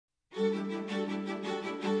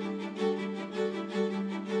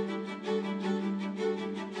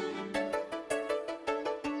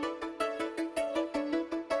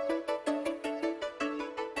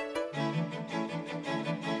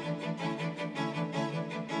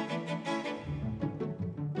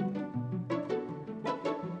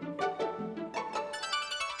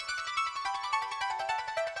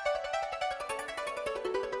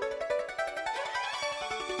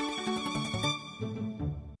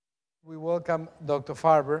We welcome Dr.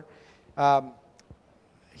 Farber.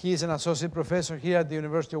 He's an associate professor here at the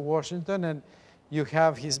University of Washington, and you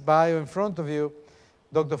have his bio in front of you.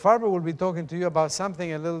 Dr. Farber will be talking to you about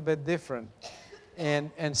something a little bit different,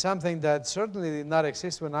 and something that certainly did not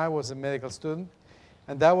exist when I was a medical student,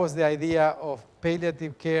 and that was the idea of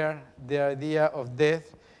palliative care, the idea of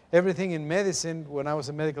death. Everything in medicine, when I was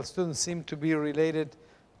a medical student, seemed to be related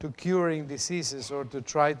to curing diseases or to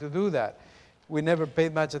try to do that. We never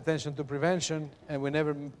paid much attention to prevention, and we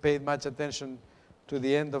never paid much attention to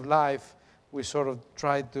the end of life. We sort of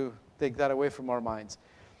tried to take that away from our minds.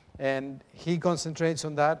 And he concentrates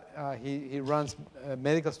on that. He runs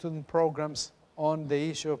medical student programs on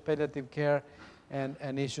the issue of palliative care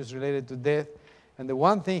and issues related to death. And the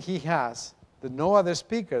one thing he has that no other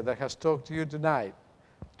speaker that has talked to you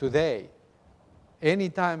today, any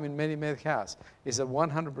time in MediMed has, is that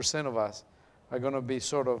 100% of us are going to be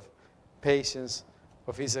sort of patients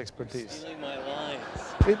of his expertise. You're stealing my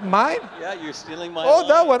lines. Mine? Yeah, you're stealing my Oh, line.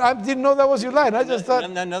 that one. I didn't know that was your line. I just thought.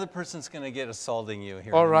 Another person's going to get assaulting you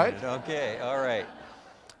here. All in a right. minute. Okay, all right.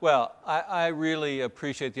 Well, I really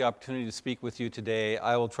appreciate the opportunity to speak with you today.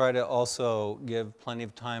 I will try to also give plenty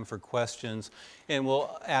of time for questions, and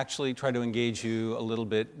we'll actually try to engage you a little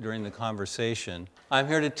bit during the conversation. I'm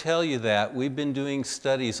here to tell you that we've been doing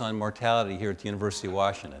studies on mortality here at the University of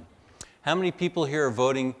Washington. How many people here are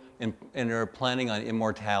voting and are planning on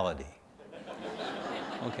immortality?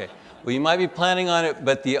 Okay. Well, you might be planning on it,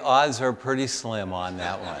 but the odds are pretty slim on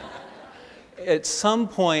that one. At some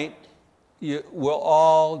point, we'll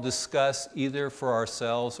all discuss, either for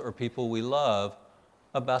ourselves or people we love,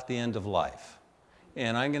 about the end of life.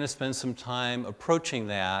 And I'm going to spend some time approaching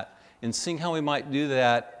that and seeing how we might do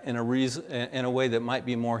that in a way that might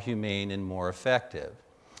be more humane and more effective.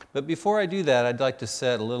 But before I do that, I'd like to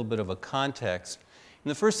set a little bit of a context. And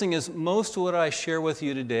the first thing is, most of what I share with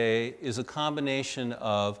you today is a combination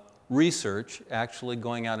of research, actually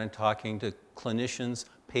going out and talking to clinicians,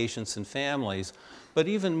 patients, and families, but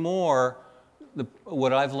even more,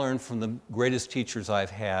 what I've learned from the greatest teachers I've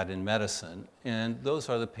had in medicine, and those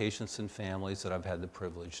are the patients and families that I've had the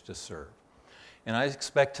privilege to serve. And I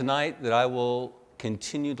expect tonight that I will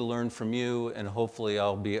continue to learn from you, and hopefully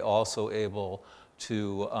I'll be also able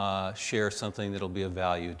to share something that'll be of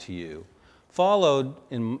value to you. Followed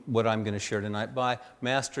in what I'm going to share tonight by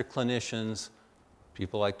master clinicians,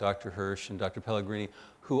 people like Dr. Hirsch and Dr. Pellegrini,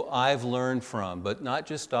 who I've learned from, but not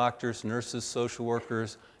just doctors, nurses, social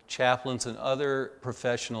workers, chaplains, and other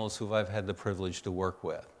professionals who I've had the privilege to work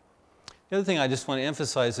with. The other thing I just want to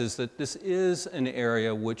emphasize is that this is an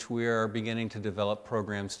area which we are beginning to develop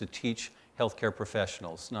programs to teach healthcare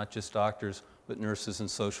professionals, not just doctors, but nurses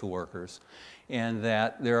and social workers. And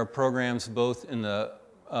that there are programs both in the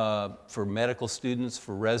for medical students,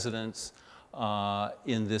 for residents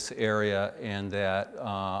in this area, and that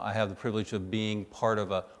I have the privilege of being part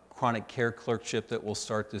of a chronic care clerkship that will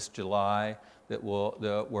start this July,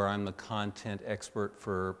 where I'm the content expert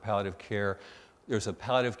for palliative care. There's a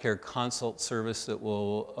palliative care consult service that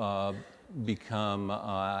will become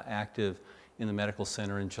active in the medical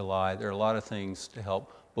center in July. There are a lot of things to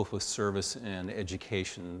help both with service and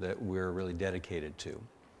education that we're really dedicated to.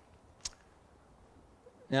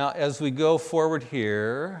 Now, as we go forward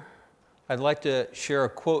here, I'd like to share a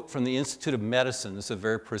quote from the Institute of Medicine. This is a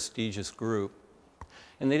very prestigious group.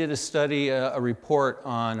 And they did a study, a report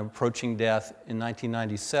on approaching death in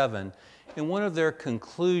 1997. And one of their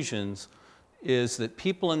conclusions is that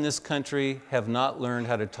people in this country have not learned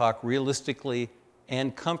how to talk realistically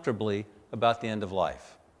and comfortably about the end of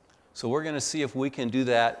life. So we're going to see if we can do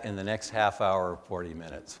that in the next half hour or 40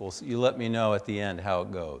 minutes. You let me know at the end how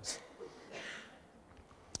it goes.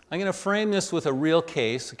 I'm going to frame this with a real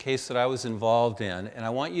case, a case that I was involved in, and I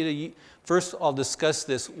want you to, first I'll discuss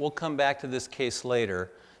this, we'll come back to this case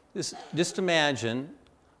later. Just imagine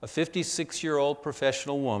a 56-year-old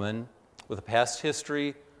professional woman with a past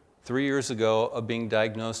history 3 years ago of being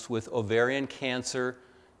diagnosed with ovarian cancer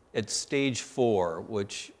at stage 4,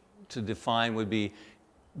 which to define would be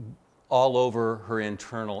all over her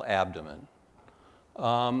internal abdomen.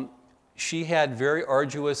 She had very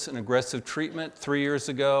arduous and aggressive treatment 3 years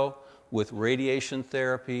ago with radiation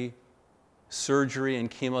therapy, surgery,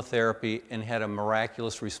 and chemotherapy, and had a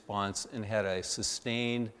miraculous response and had a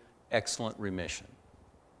sustained, excellent remission.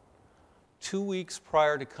 2 weeks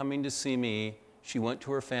prior to coming to see me, she went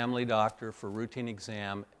to her family doctor for a routine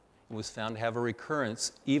exam and was found to have a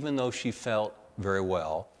recurrence, even though she felt very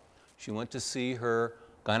well. She went to see her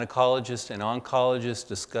gynecologist and oncologist,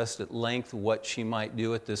 discussed at length what she might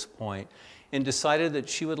do at this point, and decided that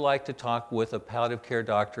she would like to talk with a palliative care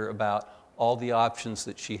doctor about all the options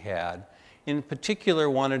that she had. In particular,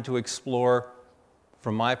 wanted to explore,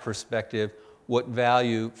 from my perspective, what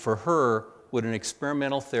value for her would an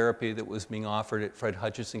experimental therapy that was being offered at Fred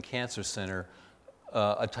Hutchinson Cancer Center,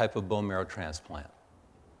 a type of bone marrow transplant.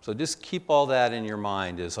 So just keep all that in your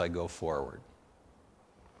mind as I go forward.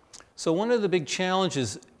 So one of the big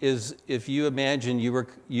challenges is if you imagine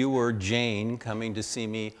you were Jane coming to see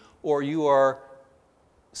me, or you are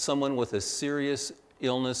someone with a serious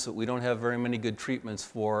illness that we don't have very many good treatments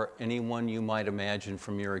for, anyone you might imagine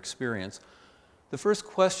from your experience. The first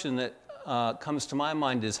question that comes to my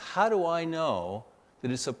mind is, how do I know that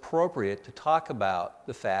it's appropriate to talk about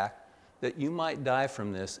the fact that you might die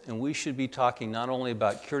from this, and we should be talking not only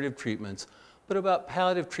about curative treatments, but about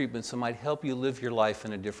palliative treatments that might help you live your life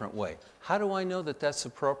in a different way? How do I know that that's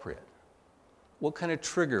appropriate? What kind of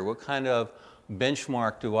trigger, what kind of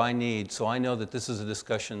benchmark do I need so I know that this is a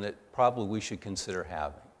discussion that probably we should consider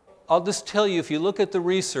having? I'll just tell you, if you look at the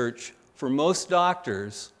research, for most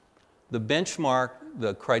doctors, the benchmark,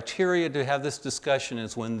 the criteria to have this discussion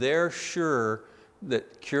is when they're sure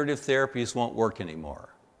that curative therapies won't work anymore.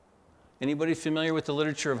 Anybody familiar with the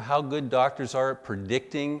literature of how good doctors are at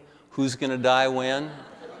predicting who's going to die when?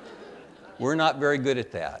 We're not very good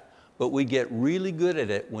at that, but we get really good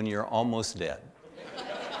at it when you're almost dead.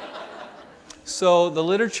 So the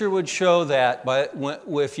literature would show that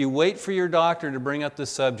if you wait for your doctor to bring up the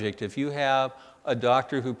subject, if you have a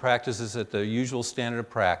doctor who practices at the usual standard of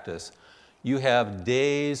practice, you have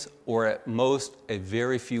days or at most a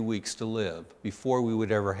very few weeks to live before we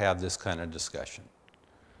would ever have this kind of discussion.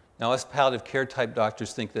 Now, us palliative care type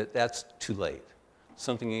doctors think that that's too late.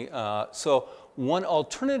 So one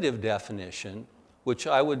alternative definition, which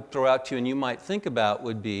I would throw out to you and you might think about,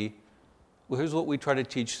 would be, well, here's what we try to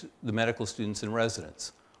teach the medical students and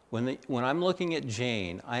residents. When I'm looking at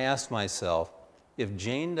Jane, I ask myself, if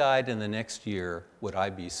Jane died in the next year, would I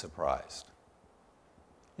be surprised?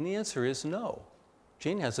 And the answer is no.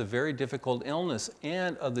 Jane has a very difficult illness,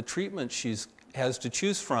 and of the treatments she has to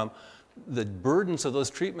choose from, the burdens of those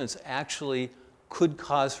treatments actually could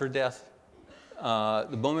cause her death.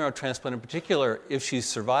 The bone marrow transplant in particular, if she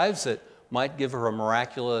survives it, might give her a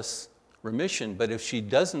miraculous remission, but if she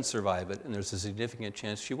doesn't survive it, and there's a significant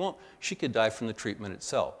chance she won't, she could die from the treatment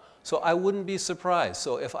itself. So I wouldn't be surprised.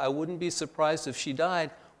 So if I wouldn't be surprised if she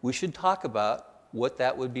died, we should talk about what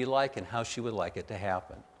that would be like and how she would like it to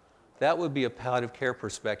happen. That would be a palliative care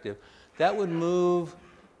perspective. That would move,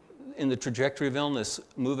 in the trajectory of illness,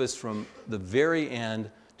 move us from the very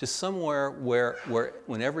end to somewhere where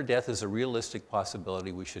whenever death is a realistic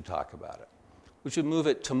possibility, we should talk about it. We should move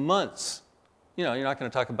it to months. You know, you're not going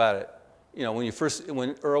to talk about it. You know,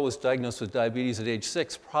 when Earl was diagnosed with diabetes at age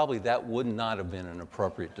 6, probably that would not have been an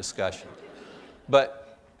appropriate discussion.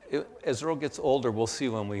 But as Earl gets older, we'll see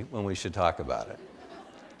when we should talk about it.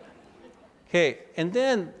 Okay, and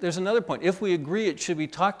then there's another point. If we agree it should be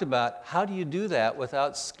talked about, how do you do that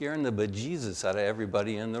without scaring the bejesus out of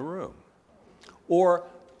everybody in the room? Or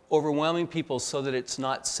overwhelming people so that it's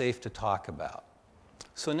not safe to talk about.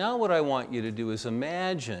 So now what I want you to do is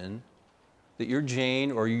imagine that you're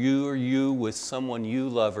Jane, or you with someone you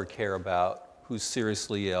love or care about who's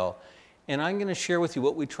seriously ill, and I'm going to share with you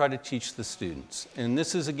what we try to teach the students. And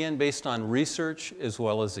this is, again, based on research as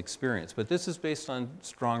well as experience, but this is based on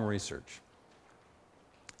strong research.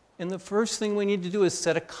 And the first thing we need to do is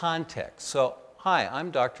set a context. So, hi,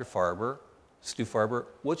 I'm Dr. Farber, Stu Farber.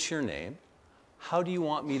 What's your name? How do you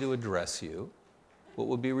want me to address you? What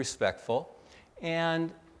would be respectful?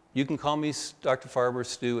 And you can call me Dr. Farber,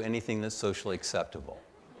 Stu, anything that's socially acceptable.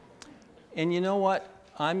 And you know what?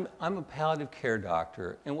 I'm a palliative care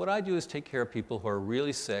doctor, and what I do is take care of people who are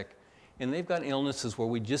really sick, and they've got illnesses where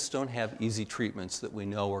we just don't have easy treatments that we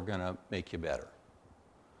know are going to make you better.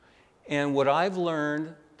 And what I've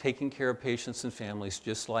learned taking care of patients and families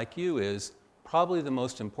just like you is probably the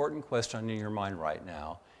most important question in your mind right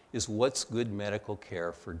now is, what's good medical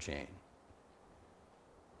care for Jane?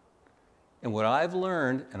 And what I've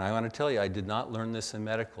learned, and I want to tell you, I did not learn this in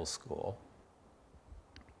medical school,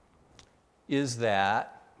 is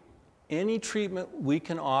that any treatment we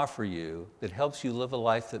can offer you that helps you live a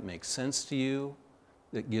life that makes sense to you,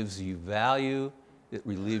 that gives you value, that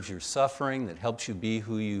relieves your suffering, that helps you be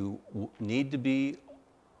who you need to be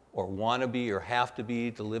or want to be or have to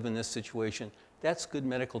be to live in this situation, that's good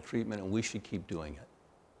medical treatment, and we should keep doing it.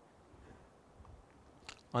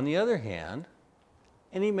 On the other hand,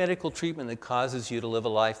 any medical treatment that causes you to live a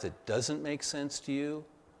life that doesn't make sense to you,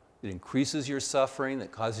 that increases your suffering,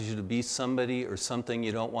 that causes you to be somebody or something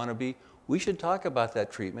you don't want to be, we should talk about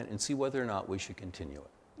that treatment and see whether or not we should continue it.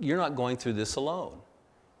 You're not going through this alone.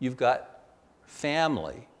 You've got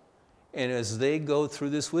family, And as they go through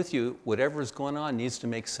this with you, whatever is going on needs to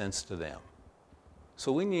make sense to them.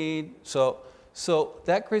 So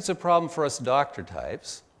that creates a problem for us doctor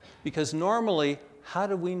types, because normally, how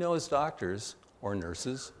do we know as doctors or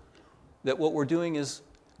nurses that what we're doing is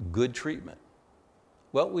good treatment?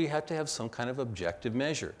 Well, we have to have some kind of objective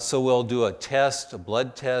measure. So we'll do a test, a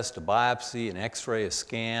blood test, a biopsy, an x-ray, a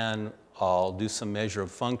scan. I'll do some measure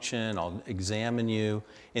of function. I'll examine you.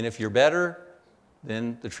 And if you're better,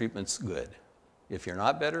 then the treatment's good. If you're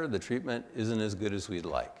not better, the treatment isn't as good as we'd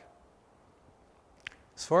like.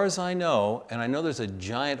 As far as I know, and I know there's a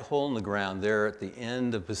giant hole in the ground there at the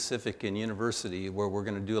end of Pacific and University where we're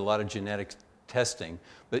going to do a lot of genetic testing,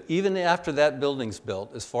 but even after that building's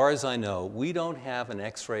built, as far as I know, we don't have an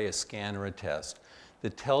x-ray, a scan, or a test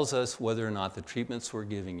that tells us whether or not the treatments we're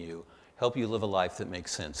giving you help you live a life that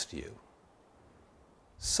makes sense to you.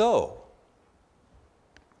 So,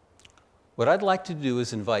 what I'd like to do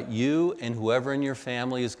is invite you and whoever in your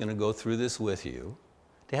family is going to go through this with you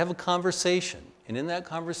to have a conversation. And in that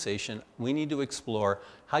conversation, we need to explore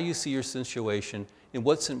how you see your situation and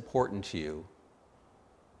what's important to you,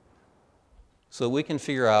 so we can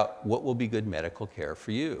figure out what will be good medical care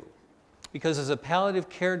for you. Because as a palliative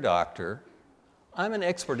care doctor, I'm an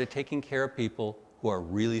expert at taking care of people who are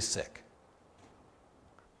really sick.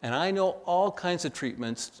 And I know all kinds of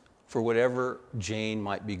treatments for whatever Jane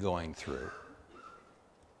might be going through.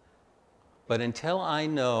 But until I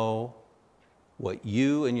know what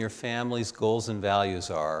you and your family's goals and values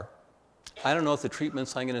are, I don't know if the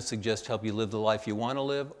treatments I'm going to suggest help you live the life you want to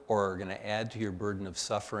live or are going to add to your burden of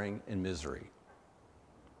suffering and misery.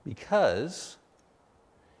 Because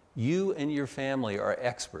you and your family are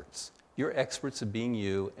experts. You're experts at being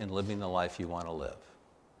you and living the life you want to live.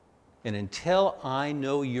 And until I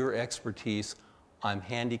know your expertise, I'm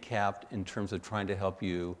handicapped in terms of trying to help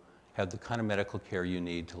you have the kind of medical care you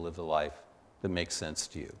need to live the life that makes sense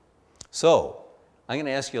to you. So, I'm going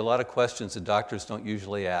to ask you a lot of questions that doctors don't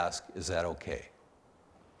usually ask. Is that okay?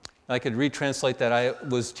 I could retranslate that. I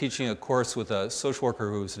was teaching a course with a social worker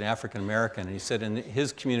who was an African American, and he said in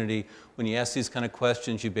his community, when you ask these kind of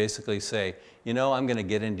questions, you basically say, you know, I'm going to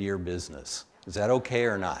get into your business. Is that okay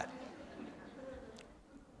or not?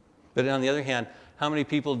 But on the other hand, how many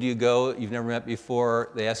people do you go, you've never met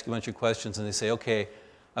before, they ask you a bunch of questions, and they say, okay,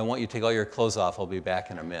 I want you to take all your clothes off, I'll be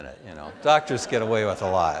back in a minute. You know, doctors get away with a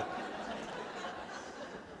lot.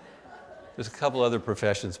 There's a couple other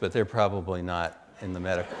professions, but they're probably not in the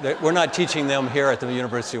medical. We're not teaching them here at the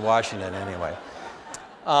University of Washington anyway.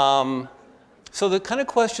 So the kind of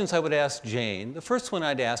questions I would ask Jane, the first one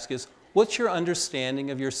I'd ask is, what's your understanding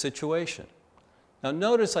of your situation? Now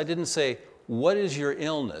notice I didn't say, what is your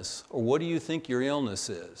illness, or what do you think your illness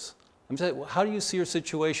is? I'm saying, well, how do you see your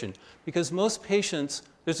situation? Because most patients,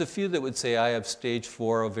 there's a few that would say, I have stage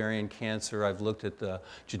 4 ovarian cancer, I've looked at the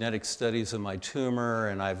genetic studies of my tumor,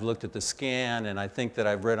 and I've looked at the scan, and I think that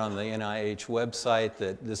I've read on the NIH website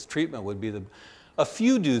that this treatment would be A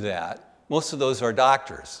few do that. Most of those are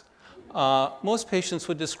doctors. Most patients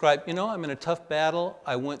would describe, you know, I'm in a tough battle.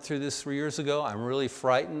 I went through this 3 years ago. I'm really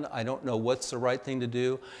frightened. I don't know what's the right thing to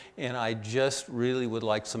do. And I just really would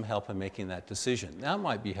like some help in making that decision. That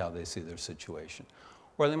might be how they see their situation.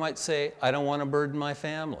 Or they might say, I don't want to burden my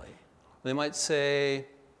family. They might say,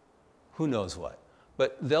 who knows what.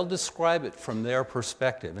 But they'll describe it from their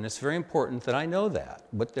perspective. And it's very important that I know that,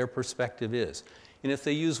 what their perspective is. And if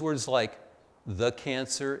they use words like the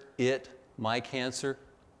cancer, it, my cancer,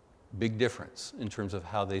 big difference in terms of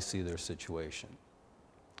how they see their situation.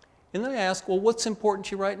 And then I ask, well, what's important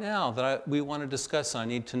to you right now that we want to discuss and I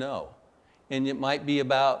need to know? And it might be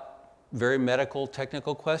about very medical,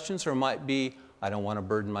 technical questions, or it might be, I don't want to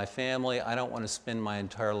burden my family, I don't want to spend my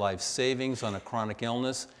entire life savings on a chronic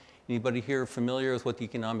illness. Anybody here familiar with what the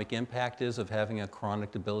economic impact is of having a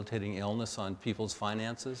chronic debilitating illness on people's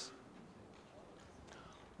finances?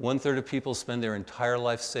 1/3 of people spend their entire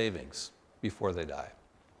life savings before they die.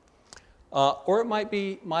 Or it might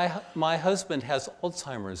be, my husband has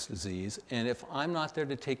Alzheimer's disease, and if I'm not there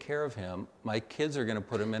to take care of him, my kids are going to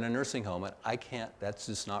put him in a nursing home, and I can't, that's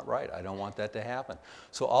just not right. I don't want that to happen.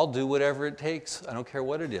 So I'll do whatever it takes. I don't care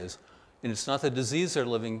what it is. And it's not the disease they're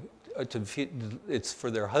living, it's for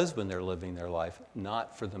their husband they're living their life,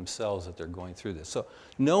 not for themselves that they're going through this. So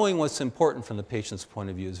knowing what's important from the patient's point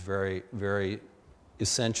of view is very, very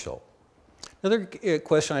essential. Another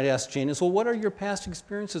question I'd ask Jane is, well, what are your past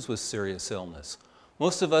experiences with serious illness?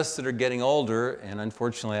 Most of us that are getting older, and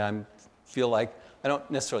unfortunately I feel like, I don't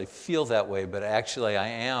necessarily feel that way, but actually I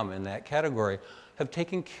am in that category, have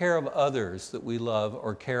taken care of others that we love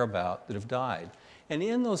or care about that have died. And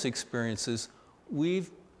in those experiences,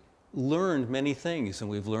 we've learned many things, and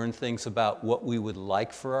we've learned things about what we would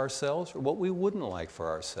like for ourselves or what we wouldn't like for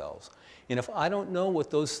ourselves. And if I don't know what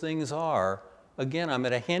those things are, again, I'm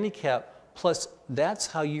at a handicap. Plus, that's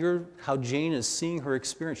how Jane is seeing her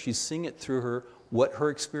experience. She's seeing it through what her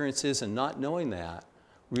experience is, and not knowing that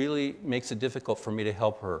really makes it difficult for me to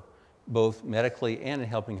help her, both medically and in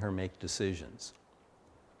helping her make decisions.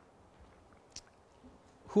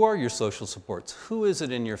 Who are your social supports? Who is it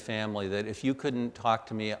in your family that if you couldn't talk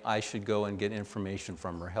to me, I should go and get information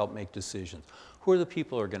from or help make decisions? Who are the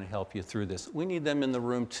people who are going to help you through this? We need them in the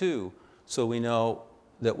room too, so we know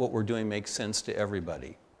that what we're doing makes sense to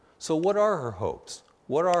everybody. So what are her hopes?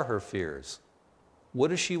 What are her fears? What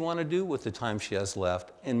does she want to do with the time she has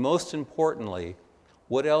left? And most importantly,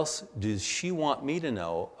 what else does she want me to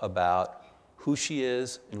know about who she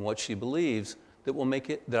is and what she believes that will make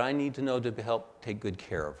it that I need to know to help take good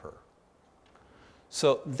care of her?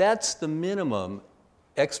 So that's the minimum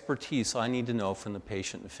expertise I need to know from the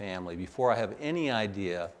patient and family before I have any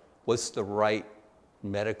idea what's the right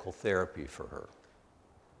medical therapy for her.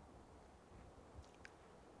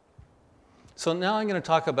 So now I'm going to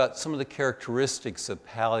talk about some of the characteristics of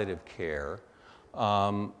palliative care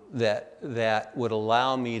that would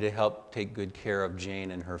allow me to help take good care of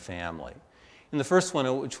Jane and her family. And the first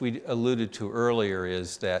one, which we alluded to earlier,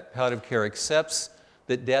 is that palliative care accepts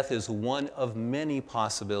that death is one of many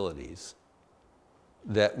possibilities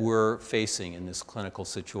that we're facing in this clinical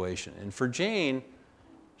situation. And for Jane,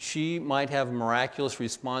 she might have a miraculous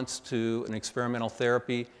response to an experimental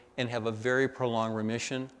therapy and have a very prolonged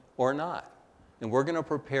remission or not. And we're going to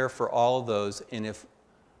prepare for all of those, and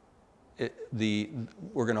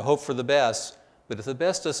we're going to hope for the best, but if the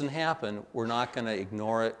best doesn't happen, we're not going to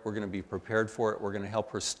ignore it. We're going to be prepared for it. We're going to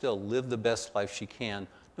help her still live the best life she can,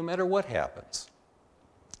 no matter what happens.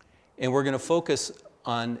 And we're going to focus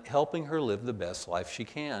on helping her live the best life she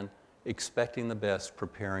can, expecting the best,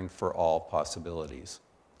 preparing for all possibilities.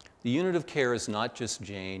 The unit of care is not just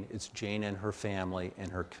Jane, it's Jane and her family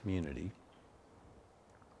and her community.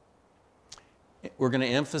 We're going to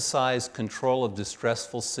emphasize control of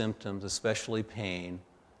distressful symptoms, especially pain,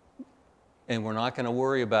 and we're not going to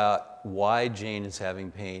worry about why Jane is having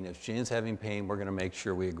pain. If Jane's having pain, we're going to make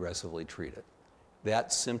sure we aggressively treat it.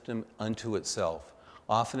 That symptom unto itself.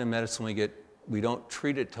 Often in medicine, we don't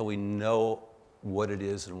treat it till we know what it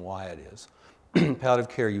is and why it is. Palliative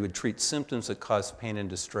care, you would treat symptoms that cause pain and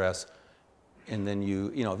distress, and then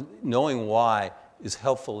knowing why is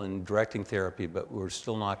helpful in directing therapy, but we're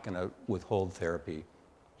still not going to withhold therapy,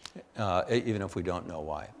 even if we don't know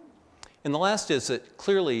why. And the last is that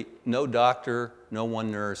clearly no doctor, no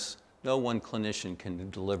one nurse, no one clinician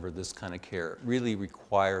can deliver this kind of care. It really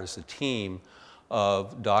requires a team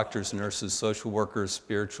of doctors, nurses, social workers,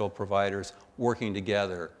 spiritual providers working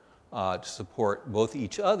together to support both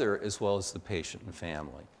each other as well as the patient and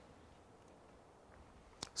family.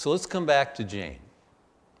 So let's come back to Jane,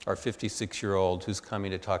 our 56-year-old who's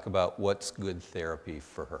coming to talk about what's good therapy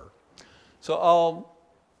for her. So I'll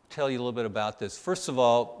tell you a little bit about this. First of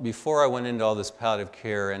all, before I went into all this palliative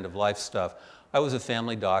care, end-of-life stuff, I was a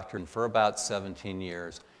family doctor for about 17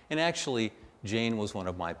 years. And actually, Jane was one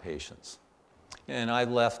of my patients. And I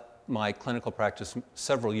left my clinical practice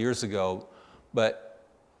several years ago, but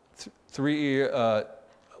 3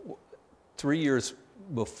 years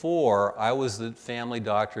before, I was the family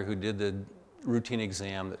doctor who did the routine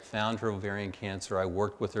exam that found her ovarian cancer. I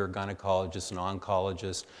worked with her gynecologist and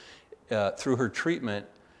oncologist through her treatment,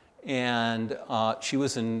 and she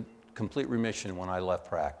was in complete remission when I left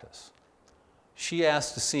practice. She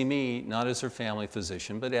asked to see me, not as her family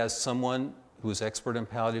physician, but as someone who was expert in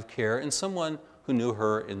palliative care and someone who knew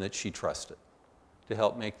her and that she trusted to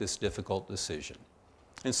help make this difficult decision.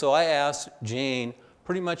 And so I asked Jane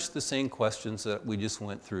pretty much the same questions that we just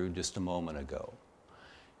went through just a moment ago.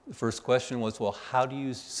 The first question was, well, how do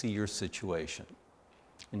you see your situation?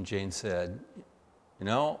 And Jane said,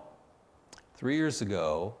 3 years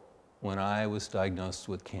ago, when I was diagnosed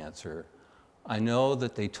with cancer, I know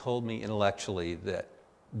that they told me intellectually that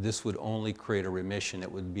this would only create a remission,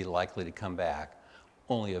 it would be likely to come back.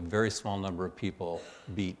 Only a very small number of people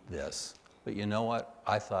beat this. But you know what?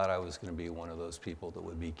 I thought I was going to be one of those people that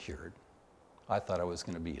would be cured. I thought I was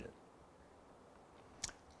going to beat it.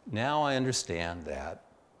 Now I understand that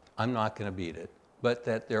I'm not going to beat it, but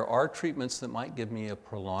that there are treatments that might give me a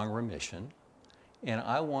prolonged remission, and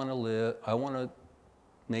I want to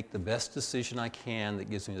make the best decision I can that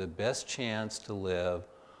gives me the best chance to live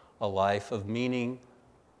a life of meaning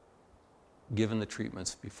given the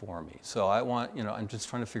treatments before me. So I'm just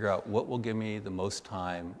trying to figure out what will give me the most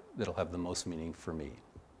time that'll have the most meaning for me.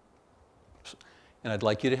 And I'd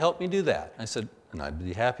like you to help me do that. I said, and I'd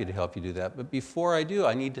be happy to help you do that. But before I do,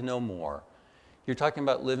 I need to know more. You're talking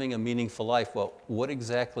about living a meaningful life. Well, what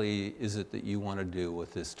exactly is it that you want to do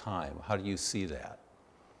with this time? How do you see that?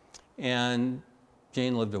 And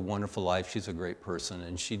Jane lived a wonderful life. She's a great person,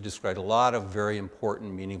 and she described a lot of very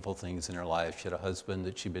important, meaningful things in her life. She had a husband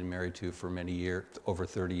that she'd been married to for many years, over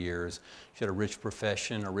 30 years. She had a rich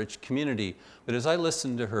profession, a rich community. But as I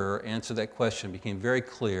listened to her answer that question, it became very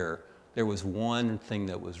clear there was one thing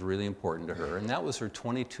that was really important to her, and that was her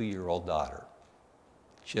 22-year-old daughter.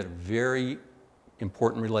 She had a very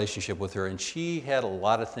important relationship with her, and she had a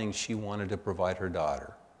lot of things she wanted to provide her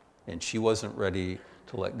daughter, and she wasn't ready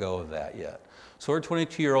to let go of that yet. So her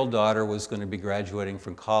 22-year-old daughter was going to be graduating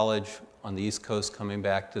from college on the East Coast, coming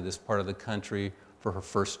back to this part of the country for her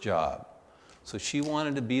first job. So she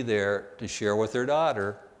wanted to be there to share with her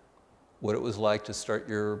daughter what it was like to start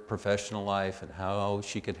your professional life and how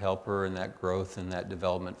she could help her in that growth and that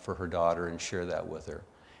development for her daughter and share that with her.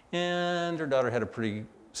 And her daughter had a pretty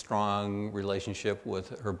strong relationship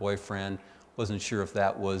with her boyfriend. Wasn't sure if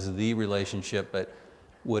that was the relationship, but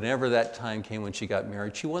whenever that time came when she got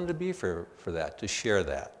married, she wanted to be for that, to share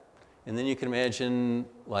that. And then you can imagine,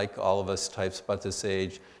 like all of us types about this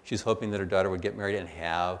age, she's hoping that her daughter would get married and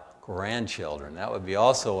have grandchildren. That would be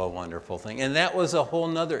also a wonderful thing. And that was a whole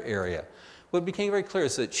nother area. What became very clear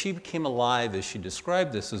is that she became alive as she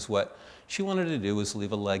described this as what she wanted to do was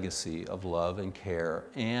leave a legacy of love and care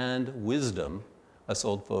and wisdom. Us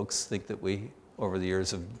old folks think that we, over the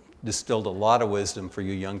years, have distilled a lot of wisdom for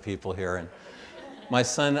you young people here. And my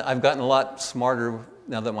son, I've gotten a lot smarter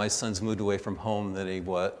now that my son's moved away from home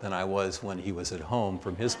than I was when he was at home,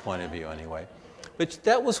 from his point of view anyway. But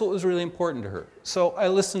that was what was really important to her. So I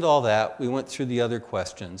listened to all that. We went through the other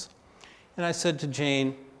questions. And I said to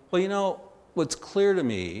Jane, well, you know, what's clear to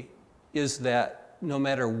me is that no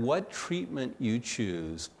matter what treatment you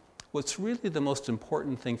choose, what's really the most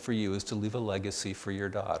important thing for you is to leave a legacy for your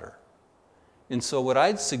daughter. And so what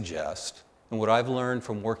I'd suggest, and what I've learned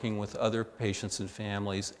from working with other patients and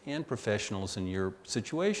families and professionals in your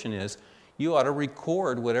situation is, you ought to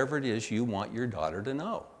record whatever it is you want your daughter to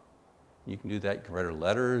know. You can do that, you can write her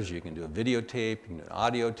letters, you can do a videotape, you can do an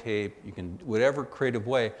audio tape, you can, whatever creative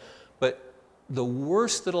way. But the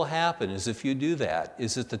worst that'll happen is if you do that,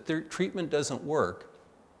 is that the treatment doesn't work,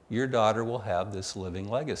 your daughter will have this living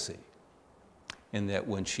legacy. And that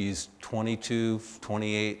when she's 22,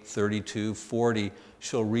 28, 32, 40,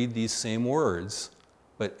 she'll read these same words,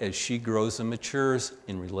 but as she grows and matures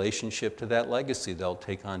in relationship to that legacy, they'll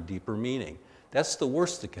take on deeper meaning. That's the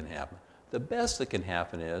worst that can happen. The best that can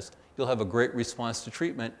happen is you'll have a great response to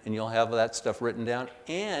treatment, and you'll have that stuff written down,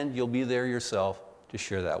 and you'll be there yourself to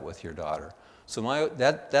share that with your daughter. So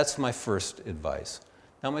that's my first advice.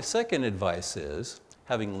 Now my second advice is,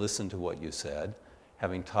 having listened to what you said,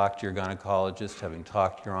 having talked to your gynecologist, having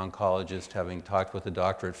talked to your oncologist, having talked with the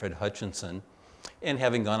doctor at Fred Hutchinson, and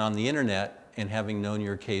having gone on the internet and having known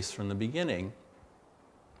your case from the beginning,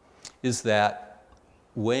 is that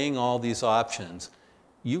weighing all these options,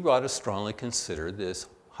 you ought to strongly consider this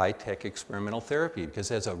high-tech experimental therapy because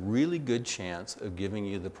it has a really good chance of giving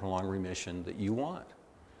you the prolonged remission that you want.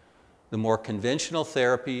 The more conventional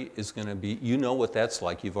therapy is going to be, you know what that's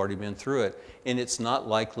like, you've already been through it, and it's not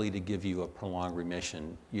likely to give you a prolonged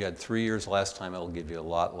remission. You had 3 years last time, it'll give you a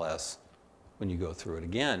lot less when you go through it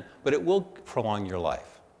again, but it will prolong your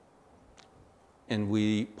life. And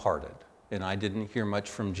we parted, and I didn't hear much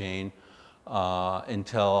from Jane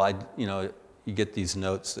until you get these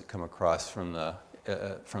notes that come across from the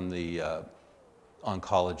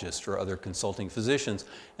oncologist or other consulting physicians,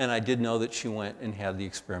 and I did know that she went and had the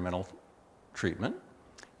experimental treatment,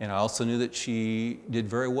 and I also knew that she did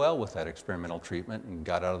very well with that experimental treatment and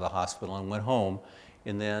got out of the hospital and went home,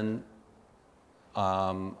 and then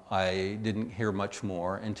I didn't hear much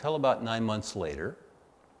more until about 9 months later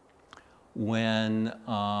when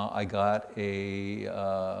I got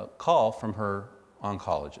a call from her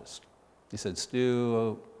oncologist. He said,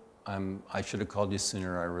 Stu, I should have called you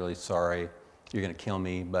sooner, I'm really sorry, you're going to kill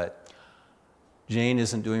me, but Jane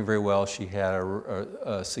isn't doing very well. She had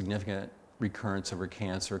a significant recurrence of her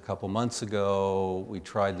cancer a couple months ago. We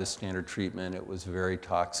tried the standard treatment. It was very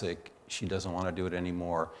toxic. She doesn't want to do it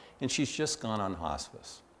anymore. And she's just gone on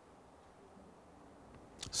hospice.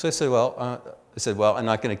 So I said, well, I'm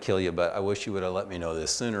not going to kill you, but I wish you would have let me know this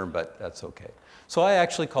sooner, but that's okay. So I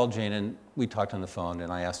actually called Jane, and we talked on the phone,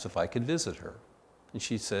 and I asked if I could visit her. And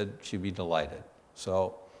she said she'd be delighted.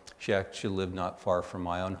 So she actually lived not far from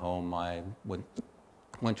my own home. I went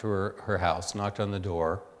to her house, knocked on the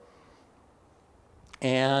door.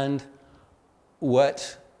 And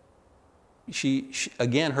what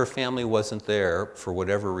again, her family wasn't there for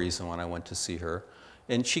whatever reason when I went to see her.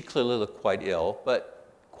 And she clearly looked quite ill,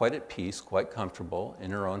 but quite at peace, quite comfortable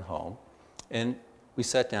in her own home. And we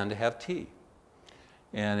sat down to have tea.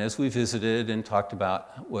 And as we visited and talked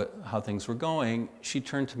about how things were going, she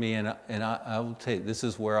turned to me, and I will tell you, this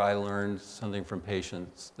is where I learned something from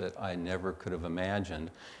patients that I never could have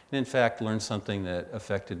imagined. And in fact, learned something that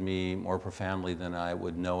affected me more profoundly than I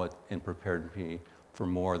would know it, and prepared me for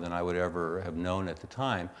more than I would ever have known at the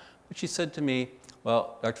time. But she said to me,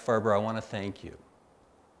 well, Dr. Farber, I want to thank you.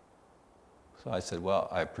 So I said, well,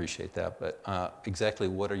 I appreciate that, but exactly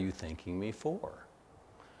what are you thanking me for?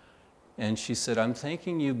 And she said, I'm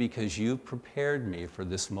thanking you because you prepared me for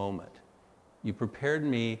this moment. You prepared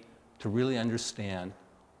me to really understand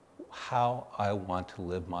how I want to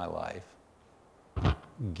live my life,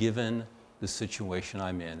 given the situation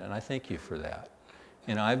I'm in. And I thank you for that.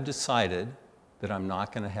 And I've decided that I'm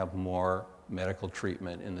not going to have more medical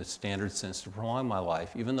treatment in the standard sense to prolong my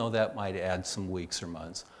life, even though that might add some weeks or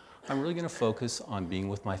months. I'm really going to focus on being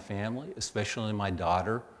with my family, especially my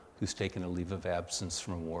daughter, who's taken a leave of absence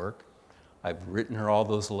from work. I've written her all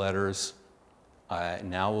those letters. I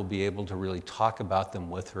now will be able to really talk about them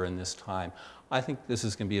with her in this time. I think this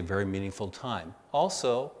is going to be a very meaningful time.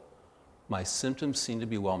 Also, my symptoms seem to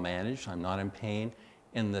be well managed. I'm not in pain.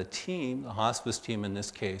 And the team, the hospice team in this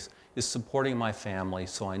case, is supporting my family,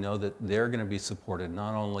 so I know that they're going to be supported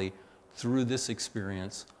not only through this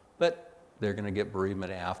experience, but they're going to get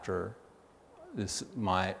bereavement after this,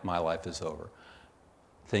 my life is over.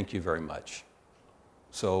 Thank you very much.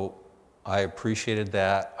 So I appreciated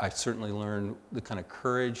that. I certainly learned the kind of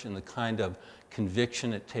courage and the kind of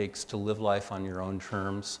conviction it takes to live life on your own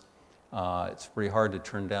terms. It's pretty hard to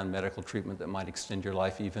turn down medical treatment that might extend your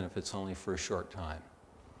life, even if it's only for a short time.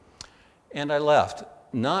 And I left,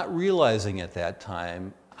 not realizing at that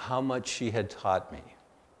time how much she had taught me.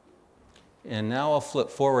 And now I'll flip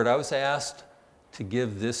forward. I was asked to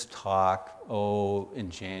give this talk, in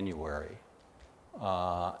January.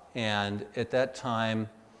 And at that time,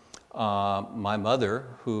 my mother,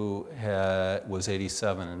 who was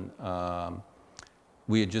 87,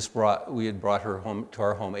 we had brought her home to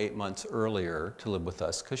our home 8 months earlier to live with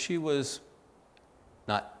us because she was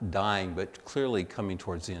not dying, but clearly coming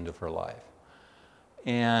towards the end of her life.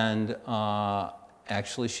 And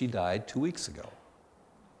actually, she died 2 weeks ago,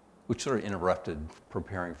 which sort of interrupted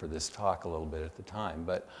preparing for this talk a little bit at the time.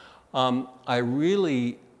 But I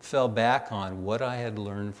really fell back on what I had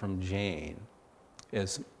learned from Jane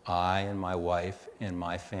as I and my wife and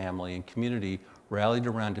my family and community rallied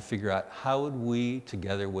around to figure out how would we,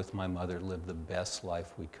 together with my mother, live the best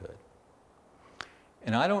life we could.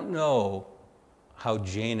 And I don't know how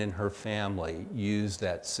Jane and her family used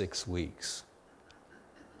that 6 weeks.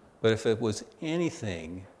 But if it was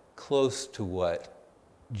anything close to what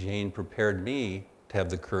Jane prepared me to have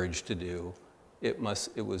the courage to do, it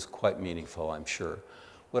was quite meaningful, I'm sure.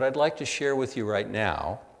 What I'd like to share with you right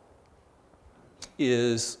now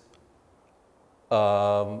is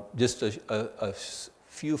just a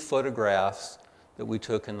few photographs that we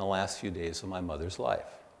took in the last few days of my mother's life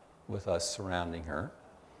with us surrounding her.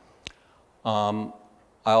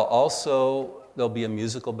 There'll be a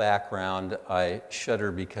musical background. I shudder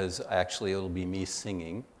because actually it'll be me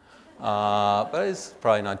singing, but it's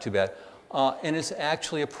probably not too bad. And it's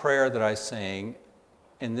actually a prayer that I sang,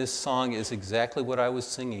 and this song is exactly what I was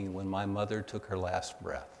singing when my mother took her last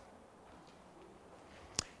breath.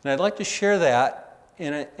 And I'd like to share that,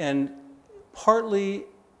 and partly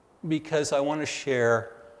because I want to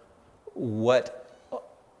share what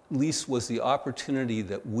at least was the opportunity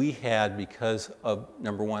that we had because of,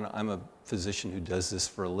 number one, I'm a physician who does this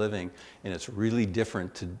for a living, and it's really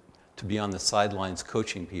different to be on the sidelines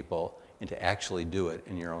coaching people and to actually do it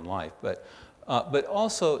in your own life. But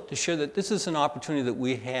also to share that this is an opportunity that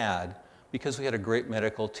we had because we had a great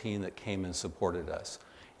medical team that came and supported us.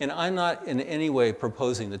 And I'm not in any way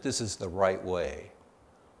proposing that this is the right way,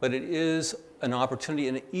 but it is an opportunity,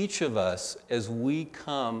 and each of us, as we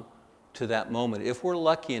come to that moment, if we're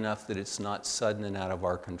lucky enough that it's not sudden and out of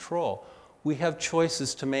our control, we have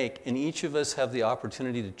choices to make, and each of us have the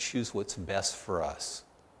opportunity to choose what's best for us.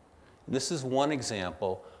 And this is one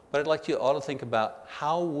example, but I'd like you all to think about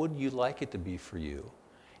how would you like it to be for you?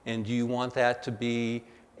 And do you want that to be,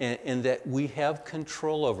 and that we have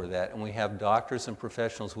control over that, and we have doctors and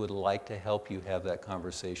professionals who would like to help you have that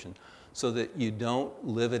conversation so that you don't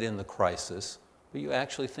live it in the crisis, but you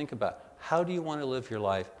actually think about how do you want to live your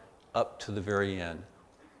life up to the very end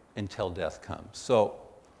until death comes. So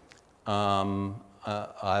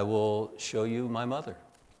I will show you my mother.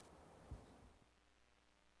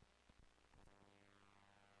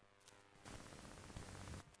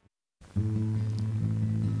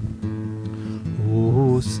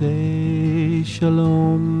 say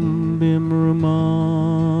shalom bimruman.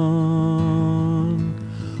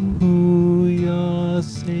 Huya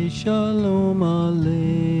say shalom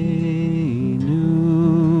aleinu.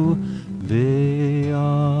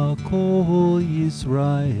 Ve'akol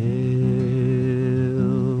Yisrael.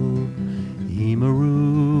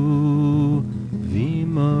 Imaru,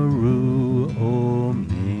 vimaru, amen.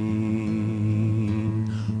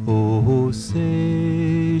 Oh,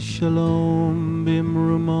 say shalom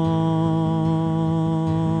bimruman.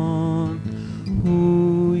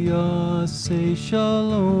 Huya say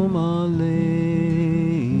shalom aleinu.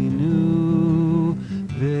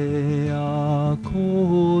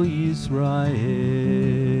 Ve'akol Yisrael.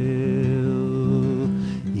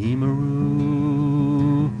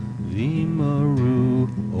 Imaru, vimaru,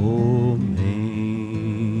 amen.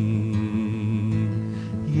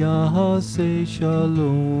 Yahaseh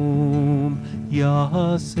shalom,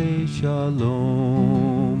 Yahaseh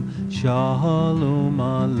shalom, shalom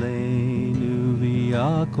aleinu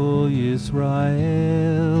v'yakol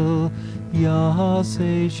Yisrael.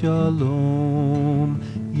 Yahaseh shalom,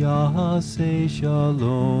 Yahaseh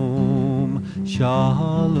shalom,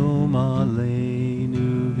 shalom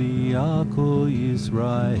aleinu v'yakol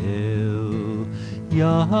Yisrael.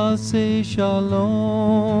 Yahaseh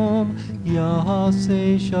shalom,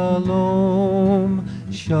 Yahaseh shalom,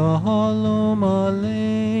 shalom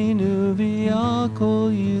aleinu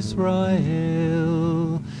v'yakol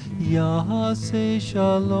Yisrael. Yahaseh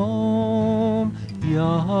shalom,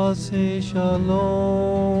 Yahaseh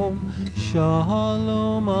shalom,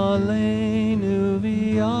 shalom aleinu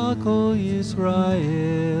v'yakol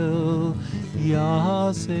Yisrael.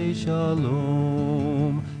 Yahaseh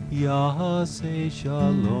shalom, Yahaseh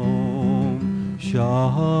shalom,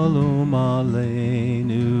 shalom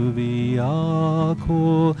aleinu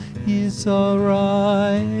v'yakol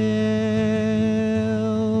Yisrael.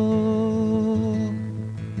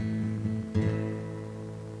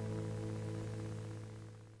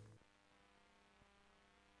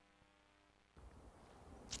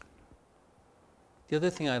 The other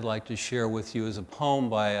thing I'd like to share with you is a poem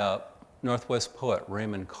by a Northwest poet,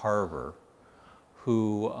 Raymond Carver,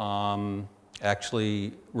 who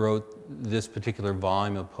actually wrote this particular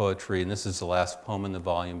volume of poetry, and this is the last poem in the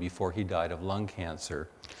volume before he died of lung cancer.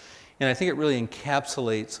 And I think it really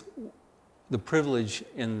encapsulates the privilege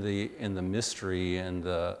in the mystery and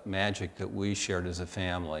the magic that we shared as a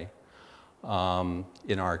family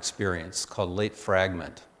in our experience, called Late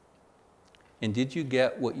Fragment. And did you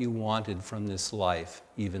get what you wanted from this life,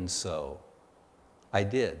 even so? I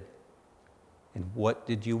did. And what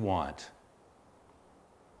did you want?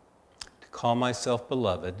 To call myself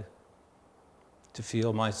beloved, to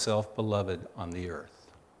feel myself beloved on the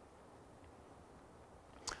earth.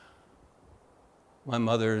 My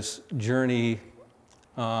mother's journey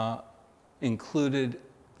included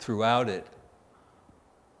throughout it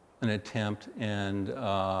an attempt and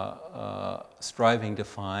striving to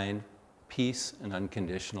find peace and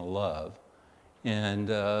unconditional love. And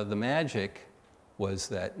the magic was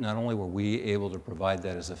that not only were we able to provide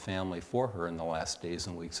that as a family for her in the last days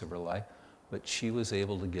and weeks of her life, but she was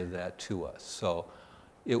able to give that to us. So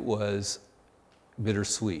it was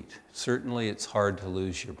bittersweet. Certainly it's hard to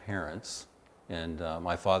lose your parents. And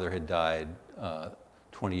my father had died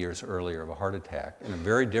 20 years earlier of a heart attack in a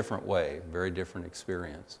very different way, very different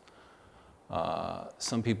experience.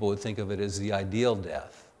 Some people would think of it as the ideal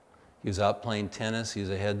death. He was out playing tennis. He was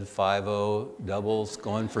ahead 5-0 doubles,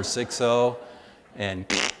 going for 6-0,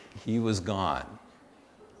 and he was gone.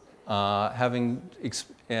 Having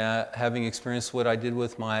experienced what I did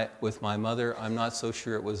with my mother, I'm not so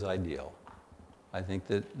sure it was ideal. I think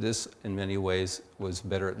that this, in many ways, was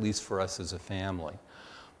better, at least for us as a family.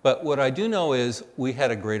 But what I do know is we had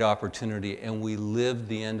a great opportunity, and we lived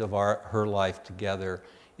the end of her life together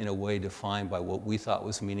in a way defined by what we thought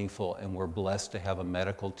was meaningful, and we're blessed to have a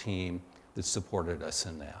medical team that supported us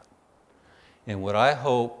in that. And what I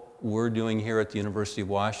hope we're doing here at the University of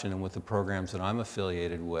Washington with the programs that I'm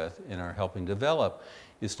affiliated with and are helping develop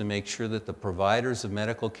is to make sure that the providers of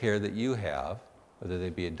medical care that you have, whether they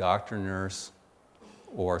be a doctor, nurse,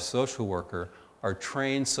 or a social worker, are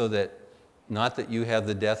trained so that, not that you have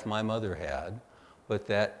the death my mother had, but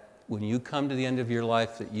that when you come to the end of your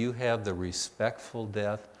life, that you have the respectful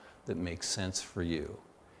death that makes sense for you.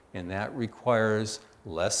 And that requires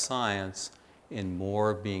less science and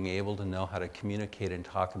more being able to know how to communicate and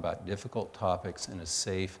talk about difficult topics in a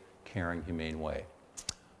safe, caring, humane way.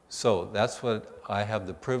 So that's what I have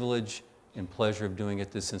the privilege and pleasure of doing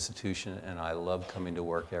at this institution, and I love coming to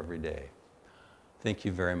work every day. Thank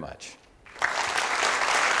you very much.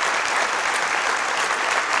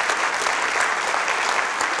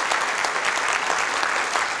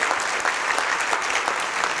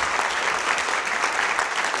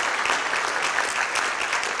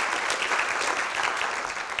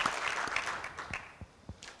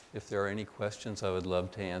 there are any questions, I would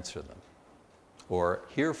love to answer them or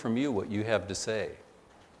hear from you what you have to say.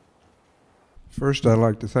 First, I'd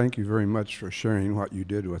like to thank you very much for sharing what you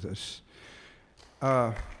did with us.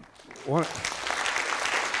 Our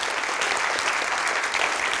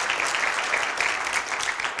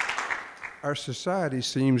society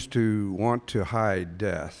seems to want to hide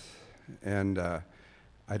death, and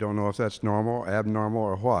I don't know if that's normal, abnormal,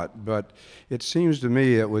 or what, but it seems to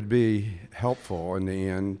me it would be helpful in the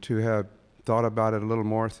end to have thought about it a little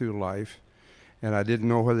more through life, and I didn't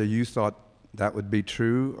know whether you thought that would be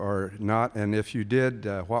true or not, and if you did,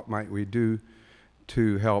 what might we do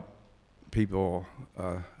to help people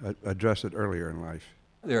address it earlier in life?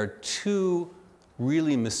 There are two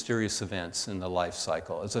really mysterious events in the life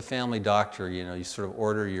cycle. As a family doctor, you sort of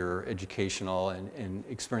order your educational and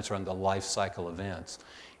experience around the life cycle events.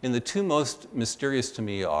 And the two most mysterious to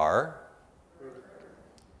me are?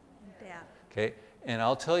 Death. Okay, and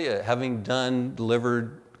I'll tell you, having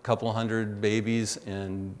delivered a couple hundred babies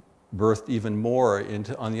and birthed even more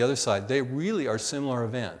on the other side, they really are similar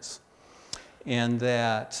events. And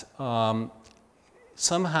that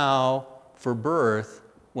somehow for birth,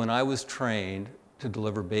 when I was trained to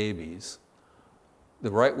deliver babies,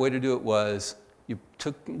 the right way to do it was you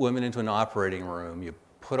took women into an operating room, you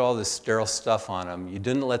put all this sterile stuff on them, you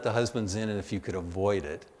didn't let the husbands in if you could avoid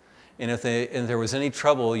it, and if there was any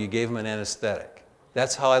trouble, you gave them an anesthetic.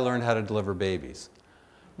 That's how I learned how to deliver babies.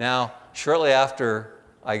 Now, shortly after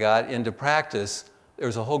I got into practice, there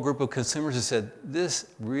was a whole group of consumers who said, this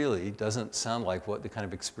really doesn't sound like the kind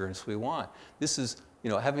of experience we want. This is,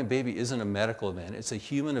 having a baby isn't a medical event, it's a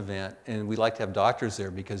human event, and we like to have doctors there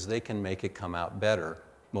because they can make it come out better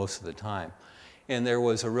most of the time. And there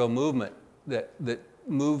was a real movement that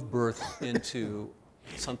moved birth into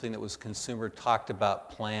something that was consumer, talked about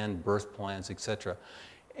planned birth plans, etc.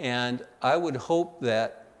 And I would hope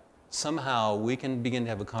that somehow we can begin to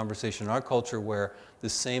have a conversation in our culture where the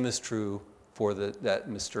same is true for that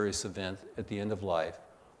mysterious event at the end of life,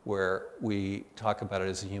 where we talk about it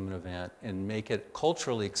as a human event and make it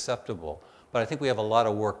culturally acceptable. But I think we have a lot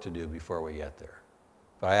of work to do before we get there.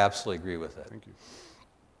 But I absolutely agree with it. Thank you.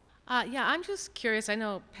 Yeah, I'm just curious. I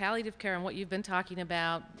know palliative care and what you've been talking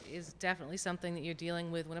about is definitely something that you're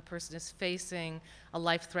dealing with when a person is facing a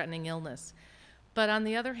life-threatening illness. But on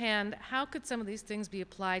the other hand, how could some of these things be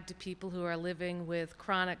applied to people who are living with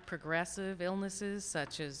chronic progressive illnesses,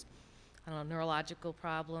 such as, neurological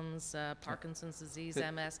problems, Parkinson's disease,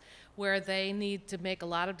 MS, where they need to make a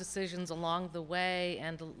lot of decisions along the way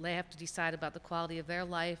and they have to decide about the quality of their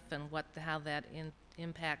life and how that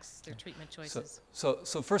impacts their treatment choices?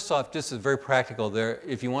 So first off, just as very practical,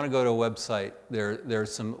 if you want to go to a website,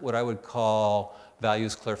 there's some what I would call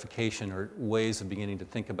values clarification, or ways of beginning to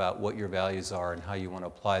think about what your values are and how you want to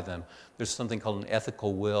apply them. There's something called an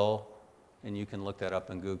ethical will, and you can look that up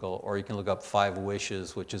in Google, or you can look up 5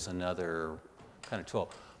 Wishes, which is another kind of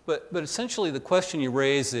tool. But essentially the question you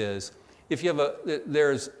raise is, if you have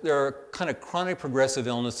there are kind of chronic progressive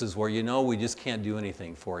illnesses where we just can't do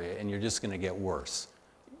anything for you and you're just going to get worse.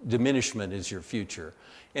 Diminishment is your future.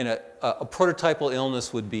 And a prototypal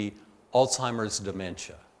illness would be Alzheimer's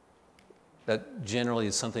dementia. That generally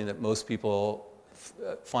is something that most people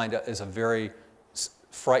find as a very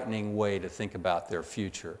frightening way to think about their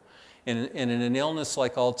future. And in an illness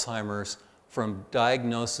like Alzheimer's, from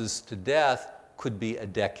diagnosis to death could be a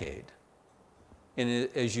decade. And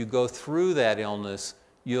as you go through that illness,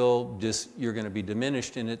 you're going to be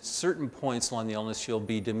diminished, and at certain points along the illness, you'll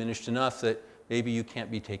be diminished enough that maybe you can't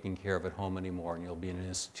be taken care of at home anymore, and you'll be in an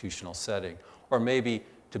institutional setting. Or maybe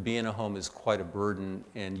to be in a home is quite a burden,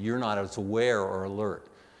 and you're not as aware or alert.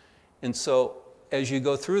 And so as you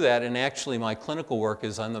go through that, and actually my clinical work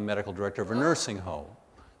is I'm the medical director of a nursing home.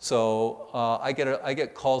 So I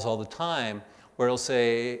get calls all the time where it'll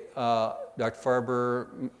say, Dr.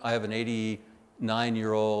 Farber, I have an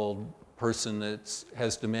 89-year-old person that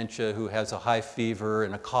has dementia who has a high fever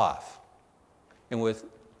and a cough. And with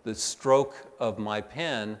the stroke of my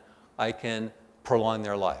pen, I can prolong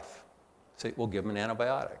their life. Say, we'll give them an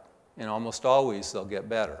antibiotic. And almost always they'll get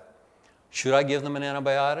better. Should I give them an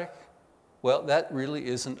antibiotic? Well, that really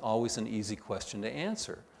isn't always an easy question to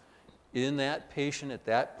answer. In that patient at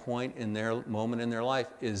that point in their moment in their life,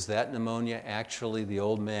 is that pneumonia actually the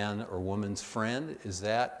old man or woman's friend? Is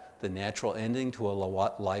that the natural ending to a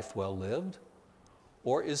life well lived?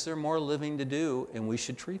 Or is there more living to do and we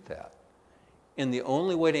should treat that? And the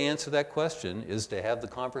only way to answer that question is to have the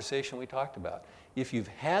conversation we talked about. If you've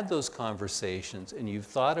had those conversations and you've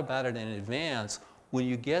thought about it in advance, when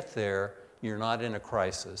you get there, you're not in a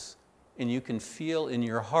crisis. And you can feel in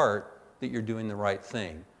your heart that you're doing the right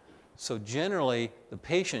thing. So generally, the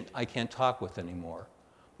patient I can't talk with anymore.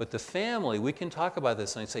 But the family, we can talk about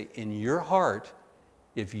this, and I say, in your heart,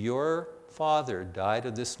 if your father died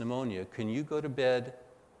of this pneumonia, can you go to bed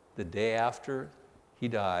the day after he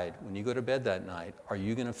died? When you go to bed that night, are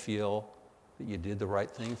you going to feel that you did the right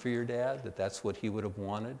thing for your dad, that that's what he would have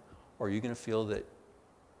wanted? Or are you going to feel that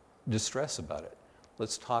distress about it?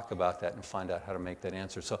 Let's talk about that and find out how to make that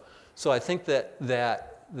answer. So I think that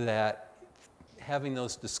having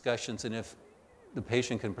those discussions, and if the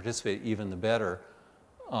patient can participate, even the better,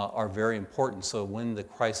 are very important. So when the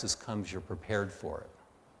crisis comes, you're prepared for it.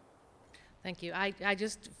 Thank you. I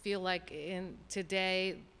just feel like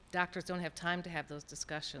today, doctors don't have time to have those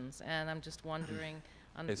discussions, and I'm just wondering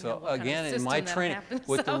on Okay, so what again, kind of in my system that training, happens.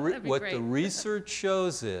 what So that'd be the great. research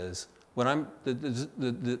shows is, when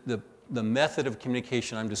the method of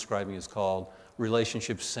communication I'm describing is called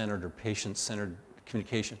relationship-centered or patient-centered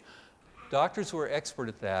communication. Doctors who are expert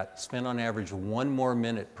at that spend on average 1 more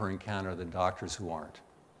minute per encounter than doctors who aren't.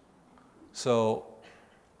 So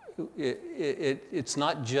it's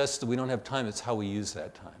not just that we don't have time, it's how we use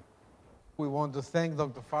that time. We want to thank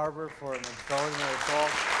Dr. Farber for an extraordinary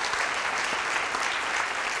talk.